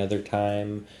than any other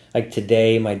time. Like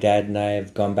today, my dad and I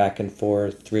have gone back and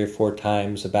forth 3 or 4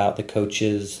 times about the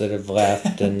coaches that have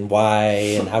left and why,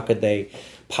 and how could they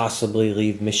possibly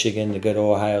leave Michigan to go to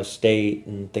Ohio State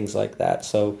and things like that.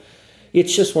 So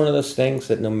it's just one of those things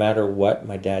that no matter what,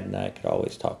 my dad and I could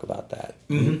always talk about that.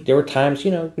 Mm-hmm. There were times,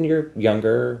 when you're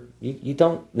younger, you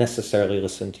don't necessarily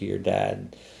listen to your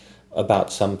dad about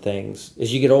some things.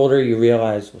 As you get older, you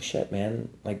realize, well, shit, man,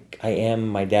 like I am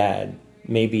my dad.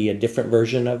 Maybe a different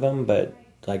version of him, but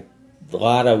like a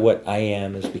lot of what I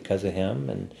am is because of him.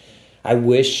 And I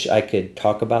wish I could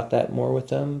talk about that more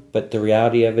with him. But the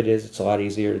reality of it is it's a lot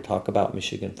easier to talk about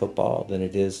Michigan football than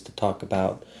it is to talk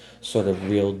about sort of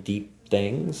real deep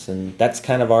things. And that's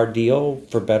kind of our deal,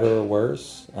 for better or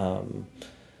worse.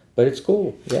 But it's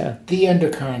cool, yeah. The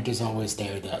undercurrent is always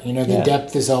there, though. The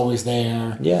depth is always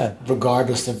there,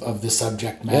 regardless of the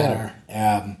subject matter.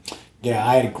 Yeah.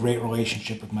 I had a great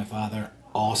relationship with my father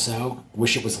also.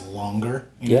 Wish it was longer,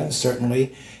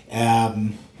 certainly.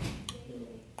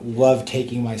 Love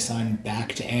taking my son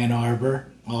back to Ann Arbor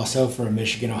also for a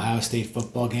Michigan-Ohio State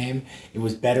football game. It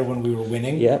was better when we were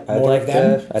winning. Yep, I'd like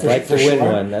to win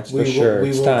one, that's for sure.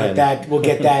 It's time. We'll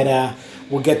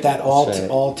get that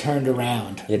all turned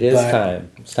around. It is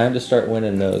time. It's time to start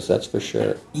winning those, that's for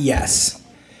sure. Yes.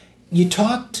 You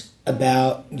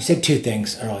said 2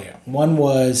 things earlier. One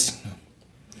was,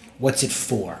 what's it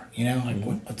for?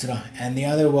 What's it on? And the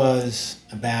other was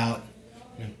about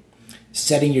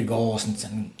setting your goals and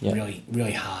setting really,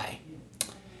 really high.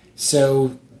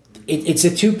 So it's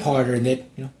a 2-parter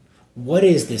that, what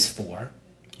is this for?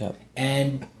 Yep.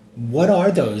 And what are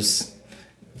those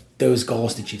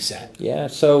goals that you've set? Yeah,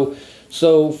 so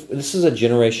this is a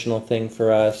generational thing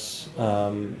for us.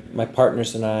 My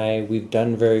partners and I, we've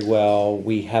done very well.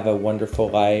 We have a wonderful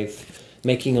life.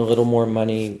 Making a little more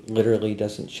money literally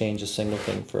doesn't change a single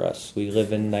thing for us. We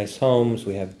live in nice homes.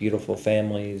 We have beautiful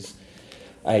families.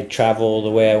 I travel the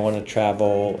way I want to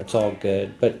travel. It's all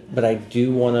good. But I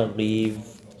do want to leave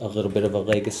a little bit of a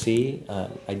legacy.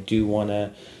 I do want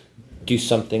to do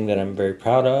something that I'm very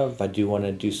proud of. I do want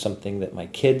to do something that my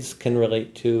kids can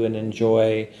relate to and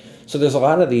enjoy. So there's a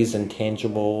lot of these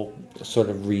intangible sort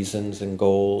of reasons and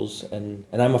goals. And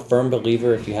I'm a firm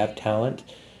believer if you have talent,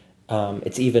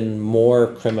 it's even more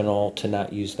criminal to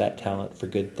not use that talent for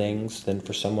good things than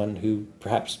for someone who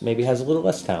perhaps maybe has a little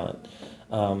less talent.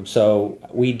 So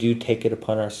we do take it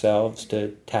upon ourselves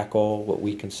to tackle what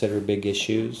we consider big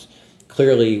issues.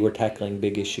 Clearly, we're tackling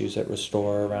big issues at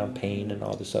Restore around pain and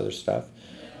all this other stuff.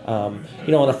 On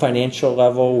a financial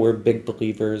level, we're big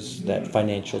believers that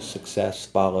financial success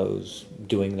follows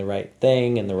doing the right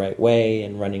thing in the right way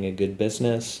and running a good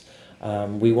business.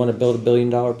 We want to build $1 billion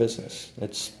business.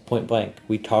 It's point blank.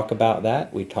 We talk about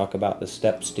that. We talk about the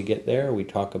steps to get there. We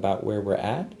talk about where we're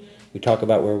at. We talk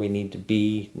about where we need to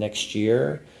be next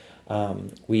year.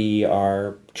 We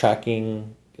are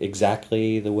tracking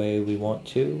exactly the way we want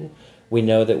to. We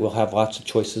know that we'll have lots of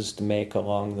choices to make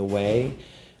along the way.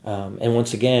 And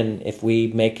once again, if we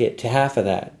make it to half of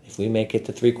that, if we make it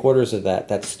to 3/4 of that,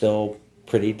 that's still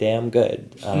pretty damn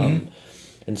good.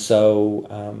 And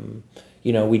so,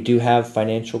 we do have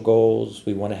financial goals.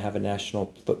 We want to have a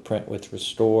national footprint with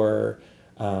Restore.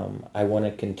 I want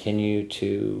to continue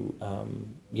to,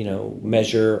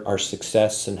 measure our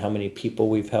success and how many people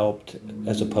we've helped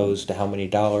as opposed to how many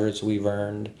dollars we've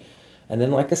earned. And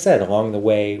then, like I said, along the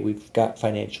way, we've got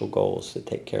financial goals that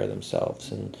take care of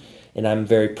themselves. And I'm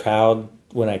very proud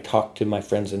when I talk to my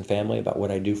friends and family about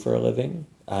what I do for a living.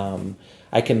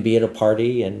 I can be at a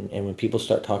party, and when people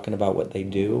start talking about what they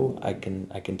do, I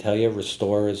can tell you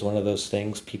Restore is one of those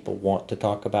things people want to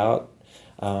talk about.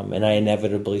 And I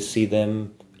inevitably see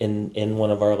them in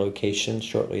one of our locations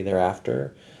shortly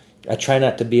thereafter. I try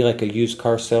not to be like a used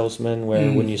car salesman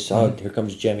where when you saw, here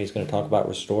comes Jim, he's going to talk about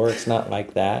Restore. It's not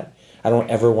like that. I don't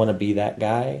ever want to be that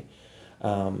guy.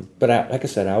 But like I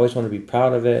said, I always want to be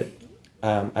proud of it.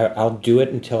 I'll do it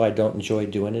until I don't enjoy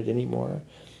doing it anymore.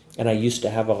 And I used to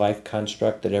have a life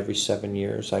construct that every 7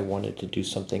 years I wanted to do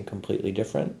something completely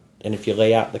different. And if you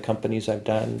lay out the companies I've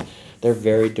done, they're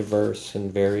very diverse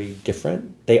and very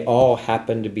different. They all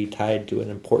happen to be tied to an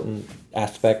important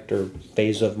aspect or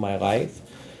phase of my life.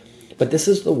 But this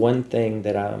is the one thing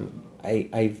that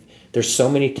there's so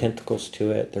many tentacles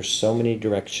to it. There's so many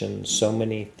directions, so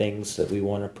many things that we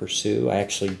want to pursue. I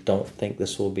actually don't think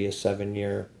this will be a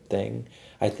 7-year thing.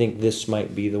 I think this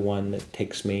might be the one that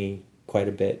takes me quite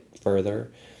a bit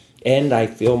further. And I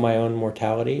feel my own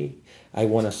mortality. I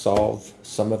want to solve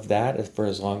some of that for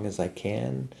as long as I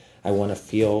can. I want to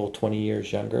feel 20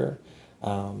 years younger.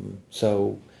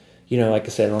 So, like I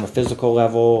said, on a physical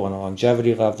level, on a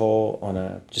longevity level, on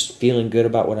a just feeling good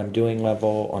about what I'm doing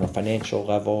level, on a financial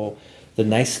level, the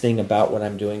nice thing about what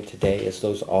I'm doing today is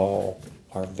those all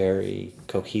are very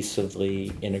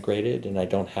cohesively integrated, and I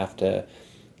don't have to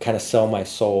kind of sell my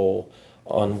soul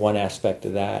on one aspect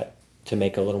of that to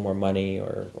make a little more money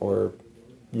or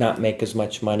not make as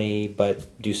much money, but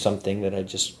do something that I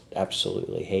just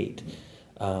absolutely hate.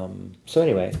 So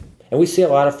anyway, and we see a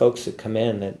lot of folks that come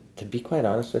in that, to be quite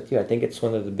honest with you, I think it's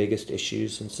one of the biggest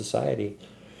issues in society.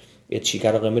 It's you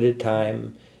got a limited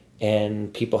time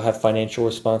and people have financial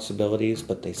responsibilities,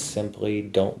 but they simply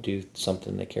don't do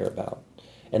something they care about.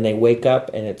 And they wake up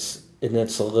and it's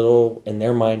a little, in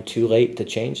their mind, too late to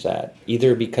change that.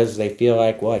 Either because they feel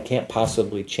like, well, I can't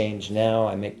possibly change now,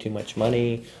 I make too much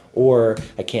money, or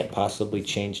I can't possibly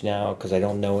change now because I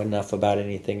don't know enough about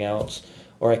anything else,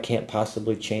 or I can't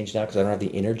possibly change now because I don't have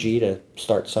the energy to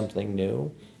start something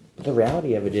new. But the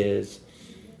reality of it is,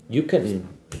 you can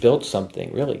build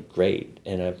something really great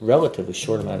in a relatively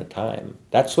short amount of time.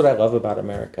 That's what I love about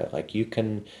America. Like you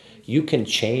can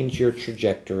change your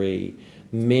trajectory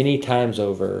many times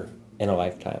over in a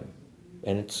lifetime,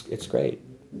 and it's great.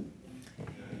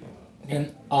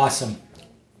 And awesome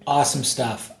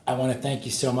stuff. I want to thank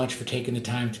you so much for taking the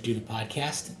time to do the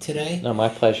podcast today. No, my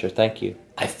pleasure. Thank you.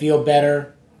 I feel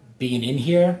better being in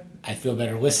here. I feel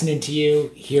better listening to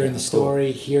you, hearing the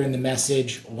story, hearing the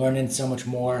message, learning so much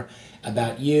more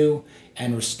about you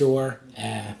and Restore.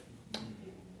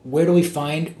 Where do we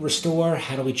find Restore?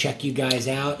 How do we check you guys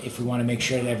out if we want to make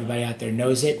sure that everybody out there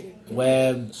knows it?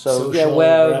 Web, social,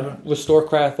 whatever?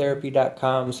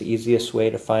 RestoreCryotherapy.com is the easiest way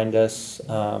to find us.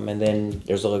 And then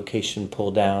there's a location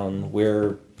pull down.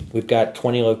 We've got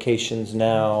 20 locations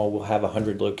now. We'll have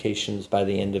 100 locations by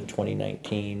the end of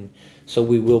 2019. So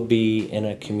we will be in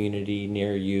a community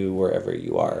near you wherever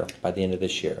you are by the end of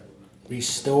this year.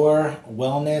 Restore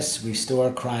Wellness,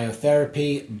 Restore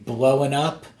Cryotherapy, blowing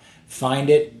up. Find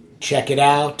it, check it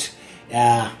out.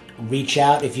 Reach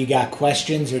out if you got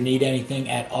questions or need anything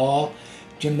at all.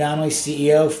 Jim Donnelly,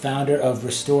 CEO, founder of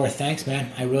Restore. Thanks,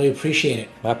 man. I really appreciate it.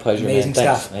 My pleasure, Amazing man.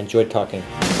 Thanks. stuff. I enjoyed talking.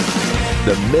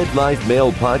 The Midlife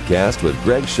Male Podcast with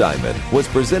Greg Scheinman was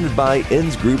presented by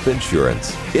Inns Group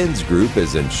Insurance. Inns Group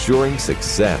is ensuring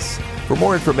success. For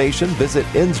more information, visit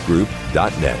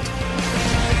innsgroup.net.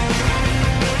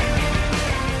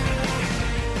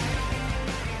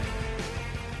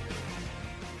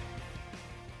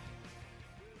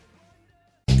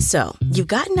 So, you've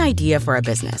got an idea for a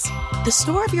business. The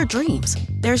store of your dreams.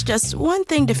 There's just one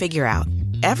thing to figure out.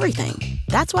 Everything.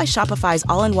 That's why Shopify's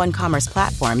all-in-one commerce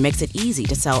platform makes it easy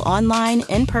to sell online,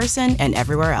 in person, and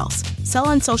everywhere else. Sell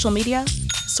on social media,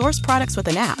 source products with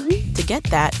an app to get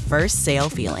that first sale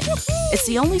feeling. It's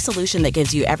the only solution that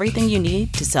gives you everything you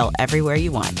need to sell everywhere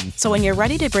you want. So when you're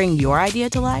ready to bring your idea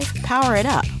to life, power it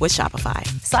up with Shopify.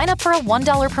 Sign up for a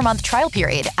 $1 per month trial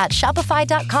period at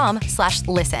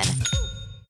shopify.com/listen.